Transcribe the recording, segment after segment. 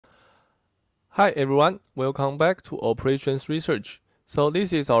Hi everyone, welcome back to Operations Research. So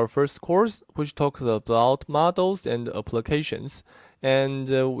this is our first course which talks about models and applications. And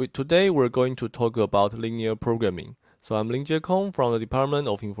today we're going to talk about linear programming. So I'm Lecture2 from the Department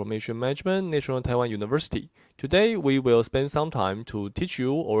of Information Management, National Taiwan University. Today we will spend some time to teach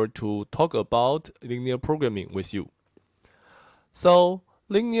you or to talk about linear programming with you. So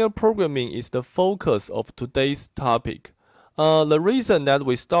linear programming is the focus of today's topic. The reason that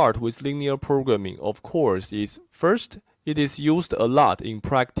we start with linear programming, of course, is first, it is used a lot in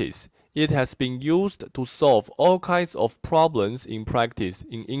practice. It has been used to solve all kinds of problems in practice,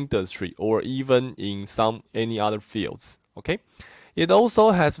 in industry, or even in any other fields. Okay? It also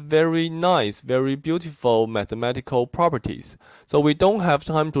has very nice, very beautiful mathematical properties. So we don't have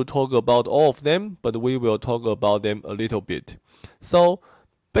time to talk about all of them, but we will talk about them a little bit. So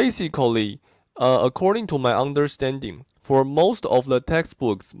basically, according to my understanding, for most of the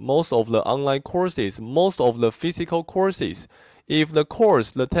textbooks, most of the online courses, most of the physical courses, if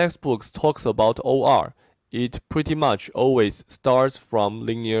the textbooks talks about OR, it pretty much always starts from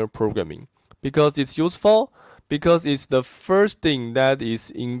linear programming because it's useful, because it's the first thing that is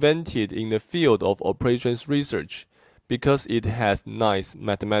invented in the field of operations research, because it has nice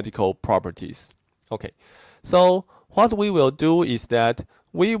mathematical properties. Okay, so what we will do is that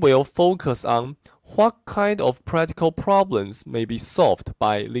we will focus on what kind of practical problems may be solved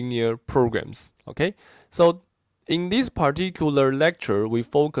by linear programs. Okay, so in this particular lecture, we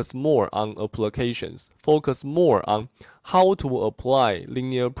focus more on applications, focus more on how to apply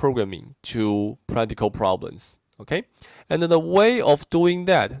linear programming to practical problems. Okay, and the way of doing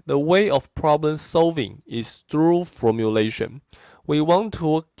that, the way of problem solving is through formulation. We want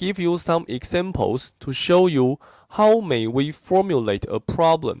to give you some examples to show you how may we formulate a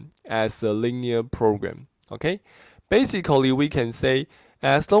problem as a linear program. Okay, basically we can say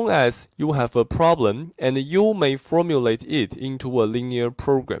as long as you have a problem and you may formulate it into a linear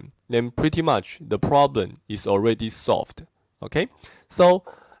program, then pretty much the problem is already solved. Okay, so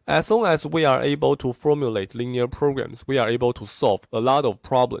as long as we are able to formulate linear programs, we are able to solve a lot of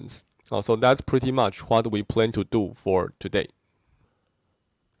problems. So that's pretty much what we plan to do for today.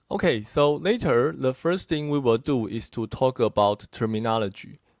 Okay, so later, the first thing we will do is to talk about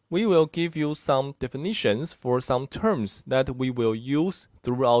terminology. We will give you some definitions for some terms that we will use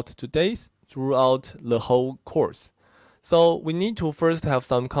throughout the whole course. So we need to first have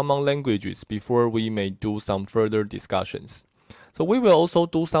some common languages before we may do some further discussions. So we will also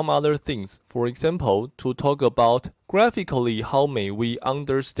do some other things. For example, to talk about graphically how may we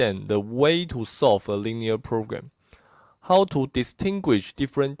understand the way to solve a linear program. How to distinguish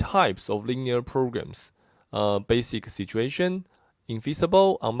different types of linear programs. Basic situation,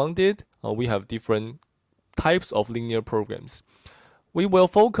 infeasible, unbounded. We have different types of linear programs. We will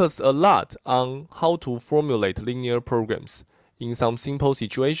focus a lot on how to formulate linear programs in some simple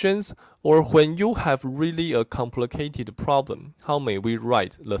situations, or when you have really a complicated problem, how may we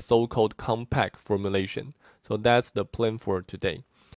write the so-called compact formulation. So that's the plan for today.